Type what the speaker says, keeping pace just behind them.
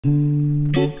Okay,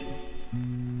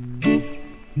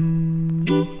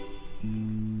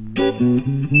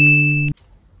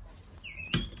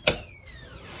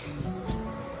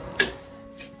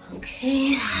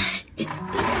 it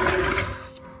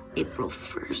is April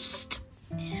 1st,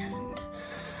 and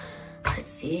let's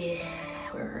see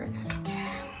where we're at.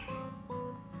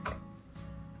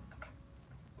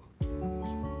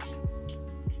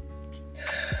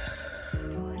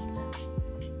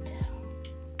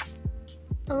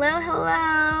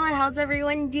 Hello, how's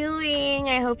everyone doing?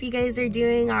 I hope you guys are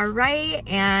doing all right,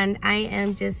 and I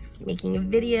am just making a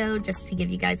video just to give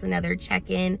you guys another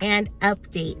check-in and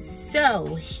update.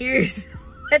 So here's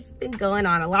what's been going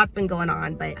on. A lot's been going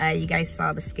on, but you guys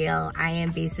saw the scale. I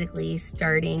am basically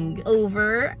starting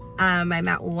over. I'm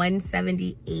at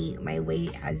 178. My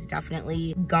weight has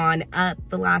definitely gone up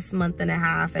the last month and a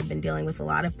half. I've been dealing with a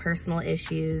lot of personal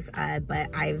issues, but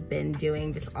I've been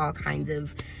doing just all kinds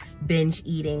of binge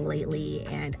eating lately,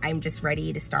 and I'm just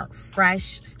ready to start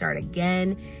fresh, start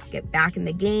again, get back in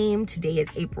the game. Today is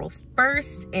April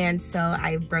 1st, and so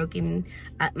I've broken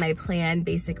my plan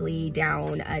basically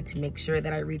down to make sure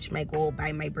that I reach my goal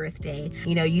by my birthday.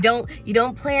 You know, you don't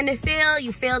plan to fail,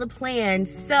 you fail to plan.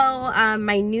 So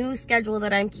my new schedule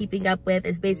that I'm keeping up with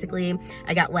is basically,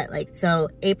 I got so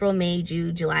April, May,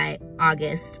 June, July,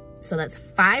 August. So that's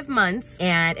 5 months.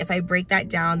 And if I break that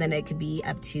down, then it could be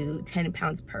up to 10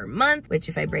 pounds per month, which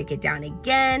if I break it down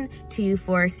again, 2,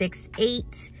 4, 6,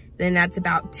 8, then that's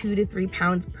about 2 to 3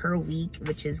 pounds per week,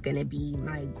 which is gonna be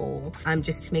my goal.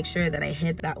 Just to make sure that I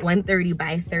hit that 130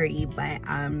 by 30. But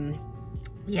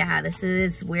yeah, this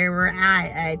is where we're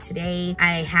at. Today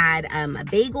I had a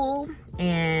bagel,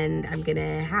 and I'm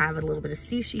gonna have a little bit of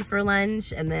sushi for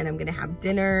lunch, and then I'm gonna have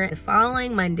dinner. The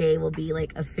following Monday will be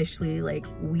officially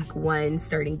week 1,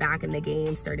 starting back in the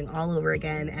game, starting all over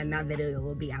again, and that video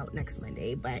will be out next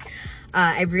Monday. But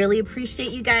I really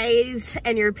appreciate you guys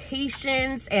and your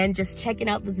patience and just checking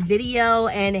out this video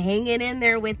and hanging in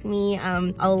there with me.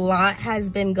 A lot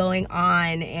has been going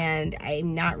on, and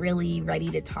I'm not really ready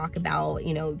to talk about,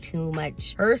 you know, too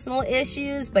much personal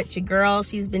issues, but your girl,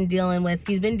 she's been dealing with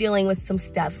some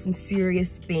stuff, some serious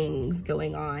things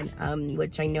going on,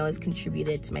 which I know has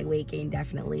contributed to my weight gain.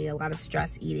 Definitely a lot of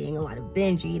stress eating, a lot of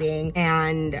binge eating,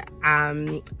 and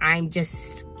I'm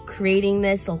just creating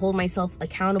this to hold myself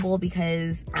accountable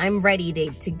because I'm ready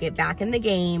to get back in the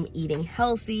game, eating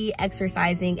healthy,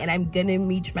 exercising, and I'm gonna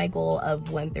reach my goal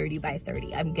of 130 by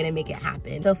 30. I'm gonna make it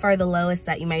happen. So far, the lowest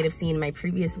that you might have seen in my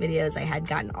previous videos, I had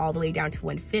gotten all the way down to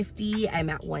 150. I'm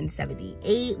at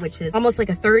 178, which is almost like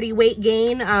a 30 weight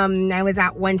gain. I was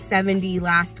at 170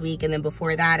 last week, and then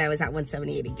before that, I was at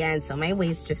 178 again. So my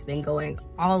weight's just been going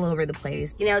all over the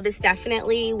place. You know, this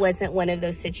definitely wasn't one of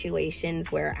those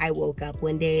situations where I woke up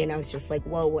one day and I was just like,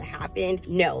 whoa, what happened?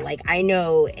 No, I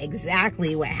know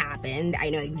exactly what happened.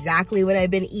 I know exactly what I've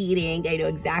been eating. I know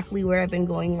exactly where I've been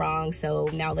going wrong. So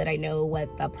now that I know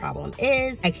what the problem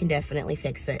is, I can definitely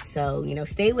fix it. So, you know,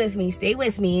 stay with me, stay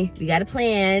with me. We got a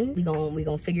plan. We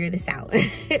gonna figure this out.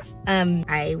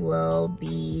 I will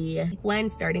be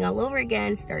starting all over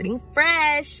again, starting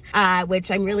fresh,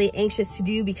 which I'm really anxious to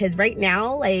do because right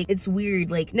now, it's weird.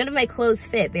 None of my clothes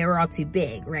fit. They were all too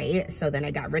big, right? So then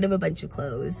I got rid of a bunch of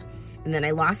clothes, and then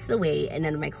I lost the weight, and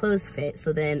none of my clothes fit.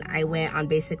 So then I went on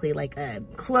basically a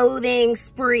clothing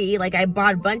spree. I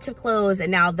bought a bunch of clothes, and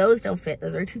now those don't fit.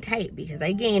 Those are too tight because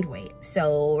I gained weight.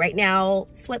 So right now,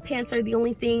 sweatpants are the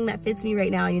only thing that fits me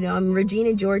right now. You know, I'm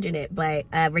Regina George in it, but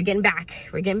we're getting back.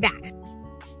 We're getting back.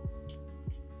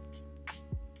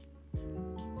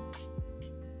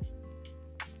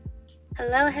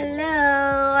 Hello.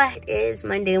 It is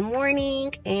Monday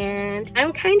morning, and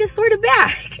I'm kind of sort of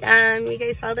back. You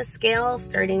guys saw the scale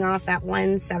starting off at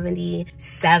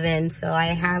 177, so I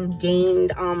have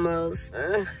gained almost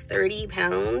 30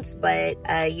 pounds, but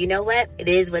you know what? It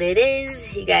is what it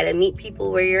is. You gotta meet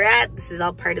people where you're at. This is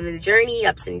all part of the journey,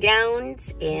 ups and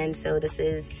downs, and so this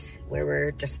is where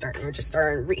we're just starting. We're just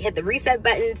starting, hit the reset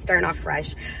button, starting off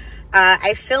fresh.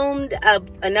 I filmed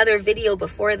another video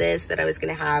before this that I was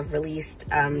gonna have released,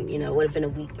 you know, would have been a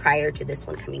week prior to this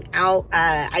one coming out.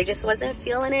 I just wasn't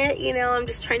feeling it, you know. I'm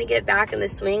just trying to get back in the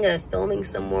swing of filming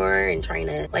some more and trying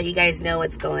to let you guys know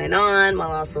what's going on,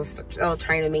 while also still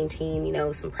trying to maintain, you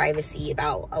know, some privacy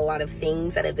about a lot of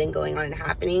things that have been going on and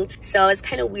happening. So it's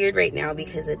kind of weird right now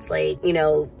because it's you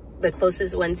know, the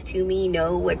closest ones to me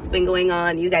know what's been going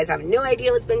on. You guys have no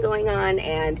idea what's been going on,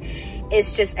 and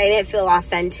it's just, I didn't feel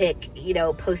authentic, you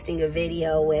know, posting a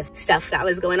video with stuff that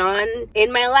was going on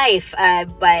in my life.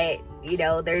 But you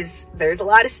know, there's a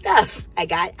lot of stuff. I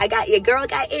got your girl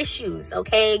got issues,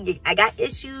 okay? I got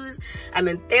issues. I'm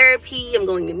in therapy, I'm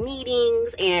going to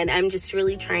meetings, and I'm just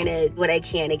really trying to do what I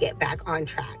can to get back on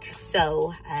track.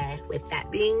 So with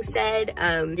that being said,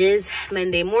 it is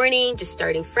Monday morning, just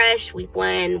starting fresh, week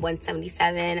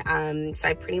 177. So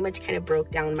I pretty much kind of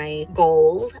broke down my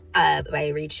goal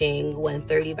by reaching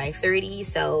 130 by 30.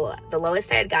 So the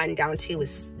lowest I had gotten down to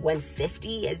was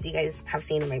 150, as you guys have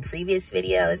seen in my previous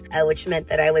videos, which meant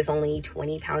that I was only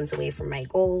 20 pounds away from my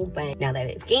goal. But now that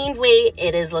I've gained weight,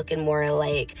 it is looking more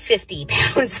like 50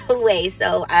 pounds away.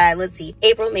 So let's see,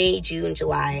 April, May, June,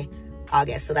 July,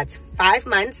 August. So that's 5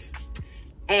 months.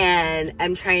 And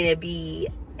I'm trying to be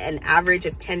an average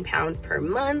of 10 pounds per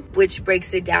month, which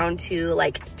breaks it down to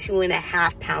like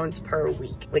 2.5 pounds per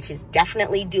week, which is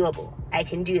definitely doable. I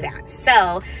can do that.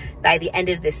 So by the end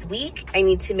of this week, I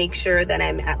need to make sure that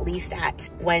I'm at least at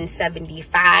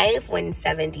 175,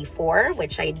 174,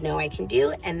 which I know I can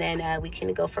do. And then we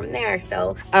can go from there.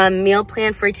 So meal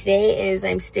plan for today is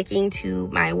I'm sticking to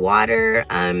my water.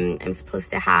 I'm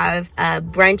supposed to have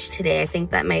brunch today. I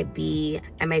think that I might be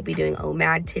doing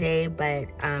OMAD today, but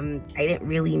I didn't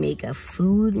really make a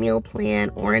food meal plan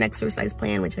or an exercise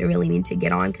plan, which I really need to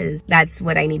get on, because that's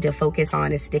what I need to focus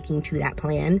on, is sticking to that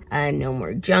plan. No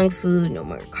more junk food, no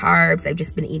more carbs. I've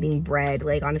just been eating bread.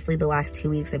 Like, honestly, the last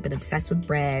 2 weeks I've been obsessed with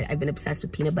bread. I've been obsessed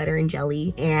with peanut butter and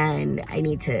jelly, and I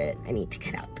need to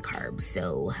cut out the carbs.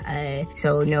 So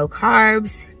so no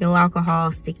carbs, no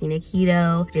alcohol, sticking to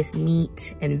keto, just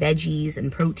meat and veggies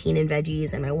and protein and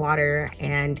veggies and my water.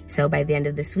 And so by the end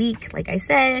of this week, like I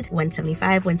said,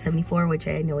 175, 174, which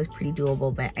I know is pretty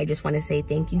doable. But I just want to say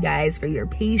thank you guys for your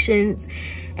patience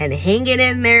and hanging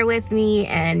in there with me.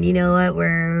 And you know what,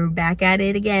 we're back at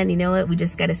it again. You know what, we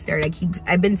just got to start.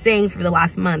 I've been saying for the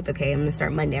last month, okay, I'm gonna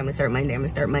start Monday, I'm gonna start Monday, I'm gonna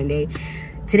start Monday.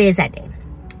 Today is that day.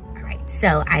 All right,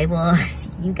 so I will see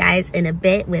you guys in a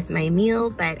bit with my meal,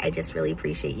 but I just really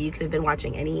appreciate you. You could have been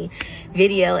watching any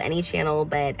video, any channel,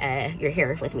 but you're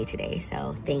here with me today.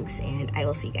 So thanks, and I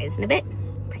will see you guys in a bit.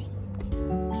 Bye.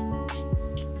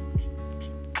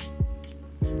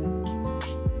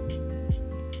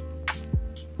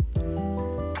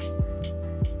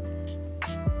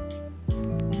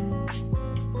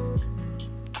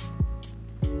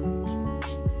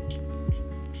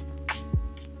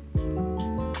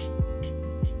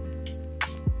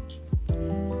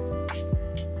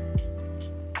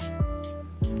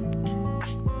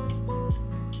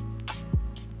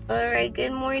 All right,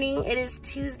 good morning. It is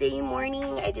Tuesday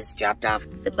morning. I just dropped off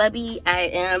the bubby. I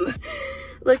am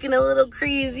looking a little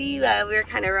crazy. We were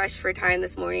kind of rushed for time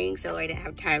this morning, so I didn't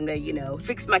have time to, you know,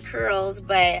 fix my curls.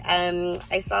 But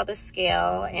I saw the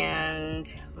scale and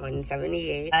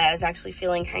 178. I was actually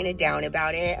feeling kind of down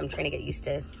about it. I'm trying to get used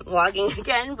to vlogging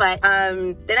again, but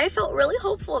then I felt really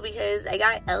hopeful because I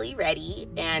got Ellie ready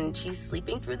and she's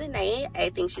sleeping through the night. I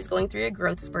think she's going through a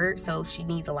growth spurt, so she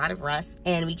needs a lot of rest.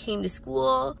 And we came to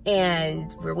school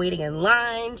and we're waiting in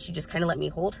line. She just kind of let me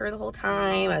hold her the whole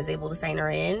time. I was able to sign her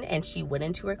in and she went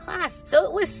into her class. So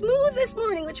it was smooth this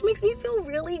morning, which makes me feel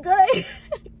really good.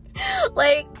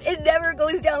 Like, it never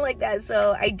goes down like that.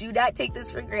 So I do not take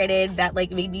this for granted. That like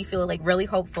made me feel like really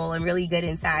hopeful and really good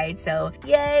inside. So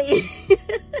yay.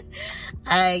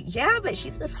 Yeah, but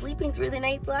she's been sleeping through the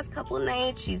night the last couple of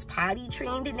nights. She's potty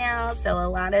trained now. So a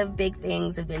lot of big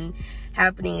things have been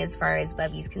happening as far as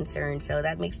Bubby's concerned. So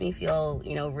that makes me feel,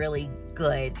 you know, really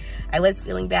good. I was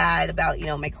feeling bad about, you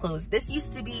know, my clothes. This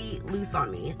used to be loose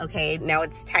on me. Okay, now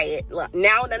it's tight.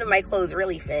 Now none of my clothes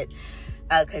really fit.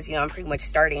 Because, you know, I'm pretty much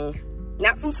starting,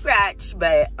 not from scratch,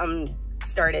 but I'm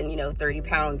starting, you know, 30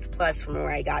 pounds plus from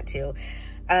where I got to.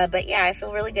 But yeah, I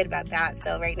feel really good about that.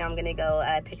 So right now I'm going to go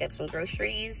pick up some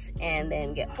groceries and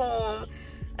then get home,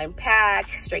 unpack,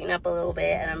 straighten up a little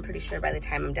bit. And I'm pretty sure by the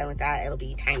time I'm done with that, it'll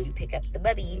be time to pick up the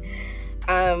bubby.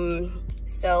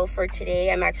 So for today,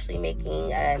 I'm actually making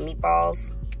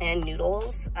meatballs and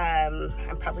noodles. I'm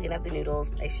probably going to have the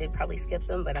noodles. I should probably skip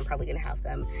them, but I'm probably going to have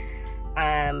them.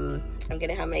 I'm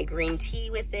gonna have my green tea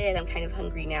with it. I'm kind of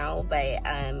hungry now, but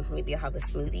maybe I'll have a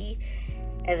smoothie.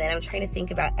 And then I'm trying to think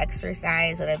about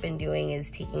exercise. What I've been doing is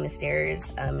taking the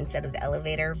stairs instead of the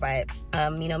elevator, but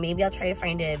you know, maybe I'll try to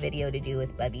find a video to do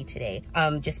with Bubby today.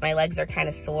 Just my legs are kind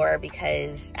of sore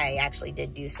because I actually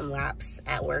did do some laps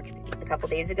at work a couple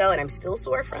days ago and I'm still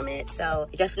sore from it. So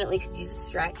I definitely could use a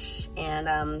stretch.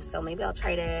 And so maybe I'll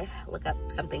try to look up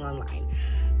something online.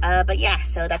 But yeah,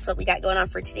 so that's what we got going on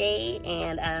for today.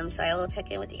 And so I will check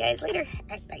in with you guys later.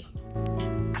 All right, bye.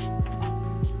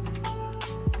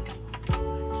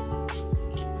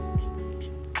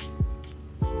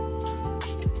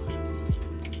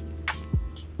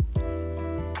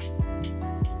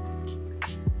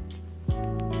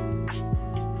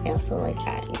 also like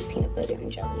adding peanut butter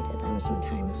and jelly to them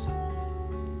sometimes.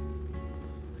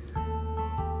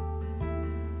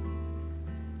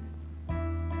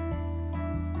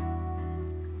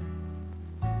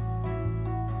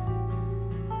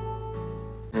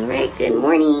 All right, good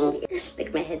morning. Look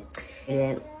at my head. I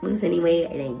didn't lose any weight,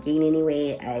 I didn't gain any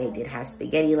weight. I did have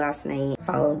spaghetti last night,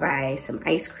 followed by some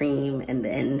ice cream, and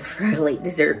then for a late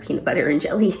dessert, peanut butter and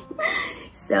jelly.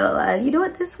 So, you know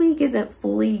what, this week isn't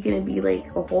fully gonna be like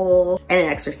a whole, and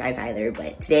exercise either,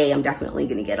 but today I'm definitely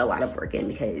gonna get a lot of work in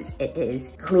because it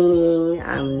is cleaning.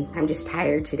 I'm just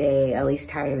tired today, at least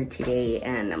tired today,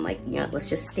 and I'm like, you know, let's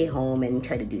just stay home and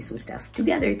try to do some stuff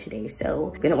together today.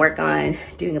 So I'm gonna work on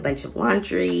doing a bunch of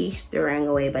laundry, throwing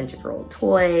away a bunch of old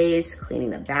toys, cleaning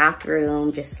the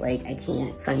bathroom, just like I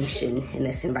can't function in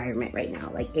this environment right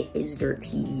now. Like it is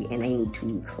dirty and I need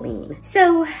to clean.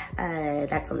 So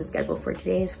that's on the schedule for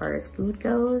today. As far as food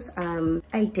goes,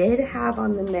 I did have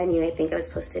on the menu, I think I was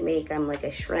supposed to make like a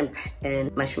shrimp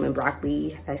and mushroom and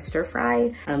broccoli stir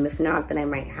fry. If not, then I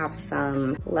might have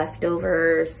some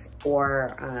leftovers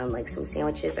or like some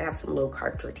sandwiches. I have some low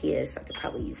carb tortillas, so I could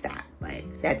probably use that, but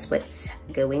that's what's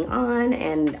going on.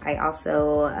 And I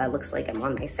also, looks like I'm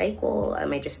on my cycle.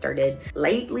 I just started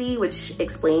lately, which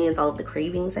explains all of the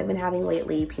cravings I've been having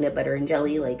lately. Peanut butter and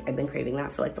jelly, like I've been craving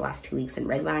that for like the last 2 weeks, and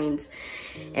red vines,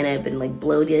 and I've been like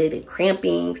bloated and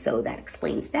cramping, so that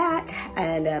explains that.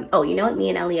 And oh, you know what, me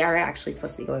and Ellie are actually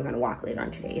supposed to be going on a walk later on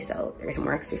today, so there's some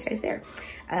more exercise there.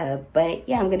 But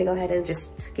yeah, I'm gonna go ahead and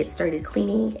just get started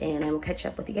cleaning, and I will catch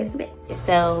up with you guys in a bit.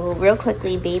 So real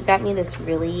quickly, babe got me this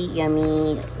really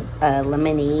yummy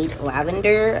lemonade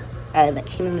lavender that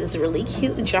came in this really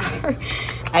cute jar.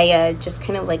 I just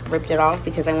kind of like ripped it off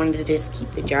because I wanted to just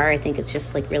keep the jar. I think it's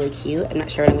just like really cute. I'm not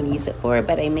sure what I'm gonna use it for,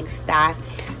 but I mixed that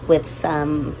with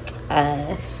some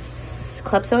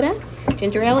club soda,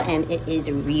 ginger ale, and it is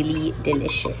really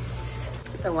delicious.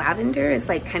 The lavender is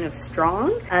like kind of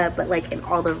strong, but like in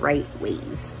all the right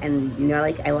ways. And you know,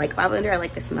 like I like lavender, I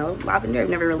like the smell of lavender. I've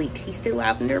never really tasted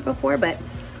lavender before, but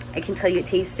I can tell you it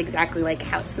tastes exactly like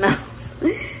how it smells.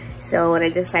 So what I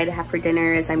decided to have for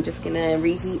dinner is I'm just gonna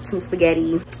reheat some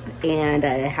spaghetti and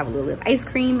have a little bit of ice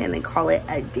cream and then call it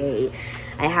a day.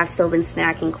 I have still been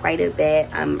snacking quite a bit.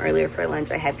 Earlier for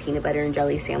lunch, I had peanut butter and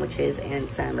jelly sandwiches and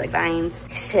some red vines.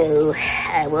 So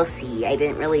we'll see. I've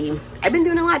been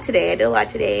doing a lot today. I did a lot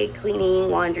today, cleaning,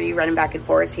 laundry, running back and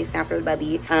forth, chasing after the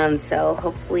bubby. So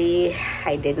hopefully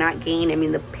I did not gain. I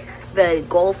mean, the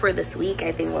goal for this week,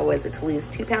 I think, what was it, to lose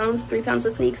 2 pounds, 3 pounds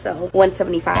this week, so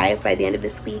 175 by the end of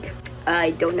this week.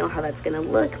 I don't know how that's gonna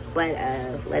look, but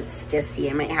let's just see.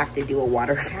 I might have to do a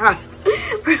water fast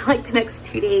for like the next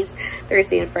 2 days,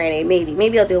 Thursday and Friday.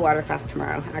 Maybe I'll do a water fast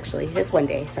tomorrow. Actually, it's one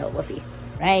day, so we'll see.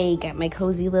 Right, got my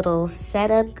cozy little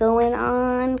setup going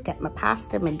on, got my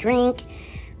pasta, my drink,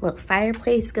 little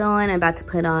fireplace going. I'm about to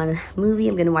put on a movie.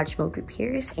 I'm gonna watch Mildred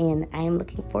Pierce, and I'm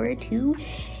looking forward to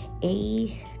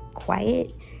a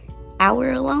quiet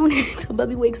hour alone until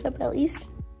Bubby wakes up at least.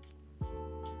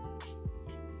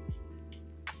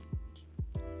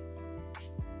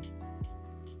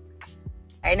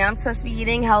 I know I'm supposed to be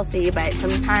eating healthy, but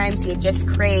sometimes you just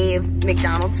crave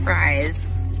McDonald's fries.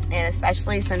 And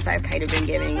especially since I've kind of been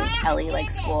giving Ellie like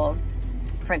school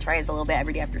French fries a little bit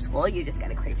every day after school, you just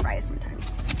gotta crave fries sometimes.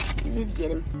 You just get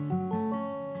them.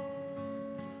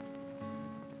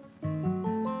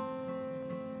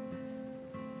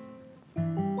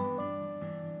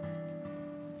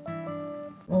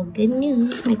 Well, good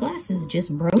news, my glasses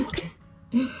just broke.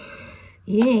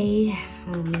 Yay.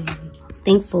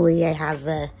 Thankfully, I have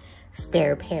a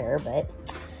spare pair, but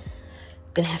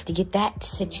gonna have to get that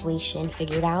situation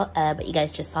figured out. But you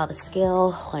guys just saw the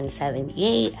scale,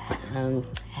 178. I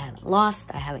haven't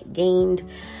lost, I haven't gained,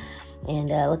 and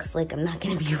looks like I'm not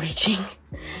gonna be reaching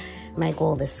my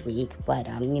goal this week. But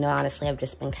you know, honestly, I've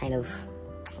just been kind of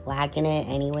lagging it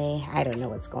anyway. I don't know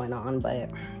what's going on, but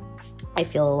I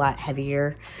feel a lot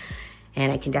heavier,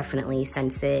 and I can definitely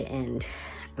sense it, and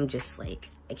I'm just like,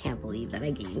 I can't believe that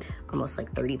I gained almost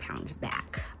like 30 pounds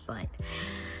back. But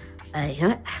you know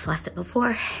what, I've lost it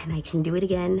before and I can do it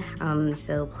again.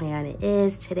 So plan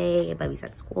is today, Bubby's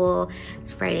at school.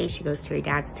 It's Friday, she goes to her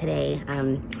dad's today. Hold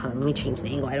on, let me change the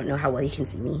angle. I don't know how well you can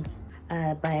see me.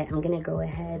 But I'm gonna go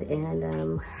ahead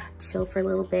and chill for a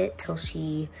little bit till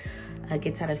she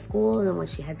gets out of school, and then when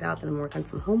she heads out, then I'm gonna work on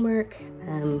some homework.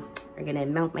 We're gonna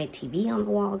mount my TV on the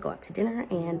wall, go out to dinner,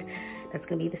 and that's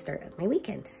gonna be the start of my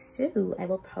weekend. So I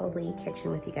will probably catch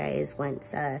in with you guys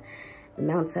once the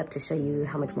mount's up to show you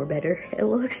how much more better it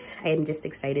looks. I am just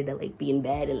excited to like be in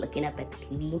bed and looking up at the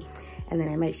TV, and then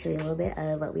I might show you a little bit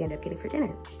of what we end up getting for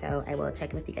dinner. So I will check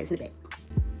in with you guys in a bit.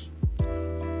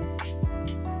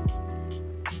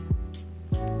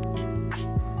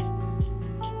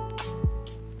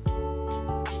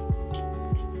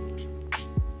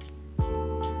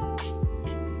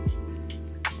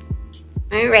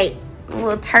 All right, a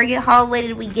little Target haul. What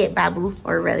did we get, Babu?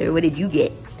 Or rather, what did you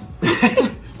get?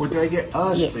 What did I get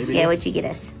us, baby? Yeah, what'd you get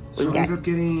us? So I ended up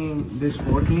getting this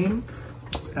board game,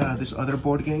 this other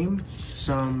board game,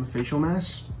 some facial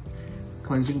masks,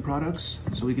 cleansing products,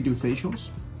 so we could do facials.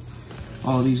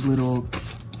 All these little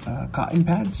cotton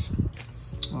pads,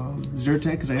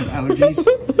 Zyrtec because I have allergies.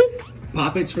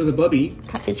 Poppets for the bubby.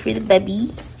 Poppets for the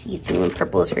bubby. She gets some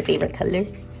purple is her favorite color.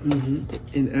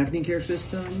 An acne care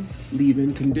system,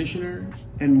 leave-in conditioner,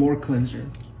 and more cleanser.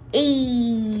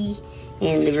 Ayy.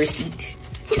 And the receipt.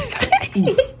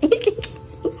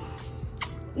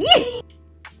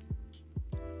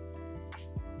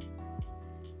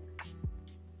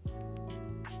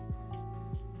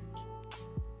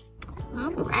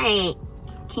 All right.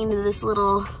 Came to this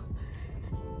little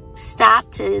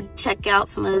stop to check out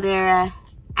some of their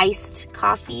iced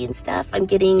coffee and stuff. I'm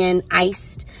getting an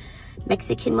iced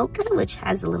Mexican mocha, which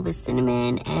has a little bit of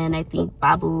cinnamon, and I think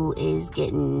Babu is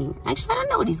getting, actually I don't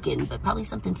know what he's getting, but probably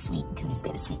something sweet because he's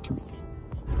got a sweet tooth.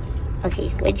 Okay,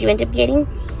 what'd you end up getting?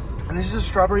 This is a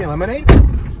strawberry lemonade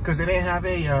because they didn't have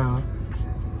a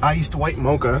iced white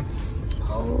mocha.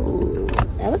 Oh,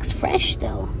 that looks fresh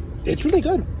though. It's really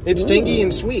good. It's tangy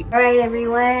and sweet. All right,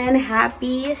 everyone,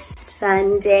 happy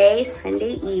Sunday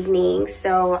evening.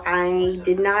 So I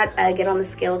did not get on the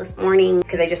scale this morning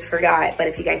because I just forgot. But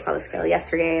if you guys saw the scale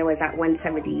yesterday, I was at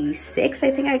 176,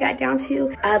 I think I got down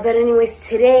to. But anyways,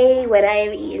 today, what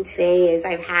I've eaten today is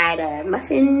I've had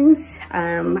muffins,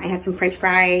 I had some French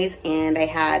fries, and I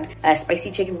had spicy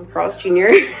chicken from Carl's Jr.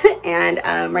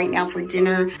 And right now for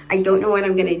dinner, I don't know what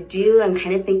I'm gonna do. I'm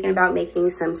kind of thinking about making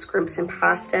some scrimps and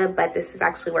pasta, but this is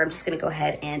actually where I'm just gonna go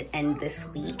ahead and end this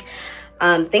week.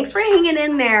 Thanks for hanging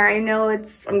in there. I know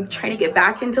I'm trying to get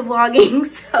back into vlogging,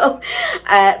 so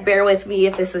bear with me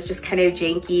if this is just kind of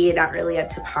janky and not really up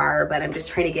to par, but I'm just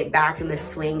trying to get back in the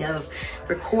swing of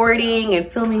recording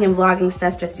and filming and vlogging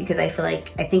stuff just because I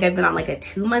think I've been on like a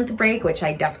 2-month break, which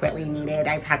I desperately needed.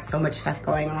 I've had so much stuff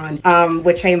going on,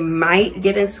 which I might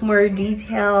get into more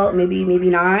detail, maybe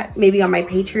not, maybe on my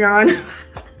Patreon.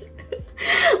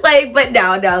 But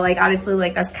no, like honestly,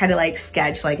 like that's kind of like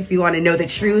sketch. Like if you want to know the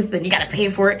truth, then you got to pay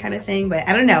for it kind of thing. But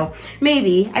I don't know,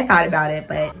 maybe I thought about it.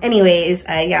 But anyways,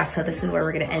 yeah, so this is where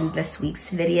we're going to end this week's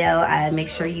video. Make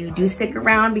sure you do stick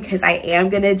around because I am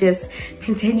going to just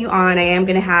continue on. I am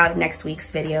going to have next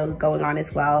week's video going on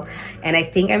as well. And I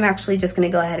think I'm actually just going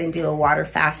to go ahead and do a water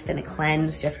fast and a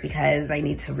cleanse just because I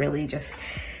need to really just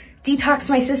detox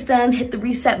my system, hit the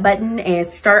reset button and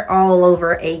start all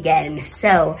over again.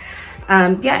 So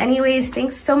yeah, anyways,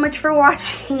 thanks so much for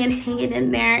watching and hanging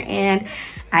in there, and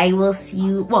I will see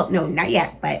you, well, no, not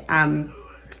yet, but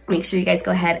make sure you guys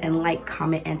go ahead and like,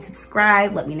 comment, and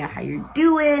subscribe. Let me know how you're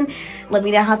doing. Let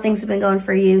me know how things have been going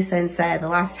for you since the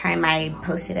last time I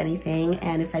posted anything,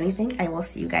 and if anything, I will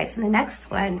see you guys in the next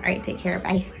one. All right, take care,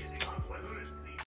 bye.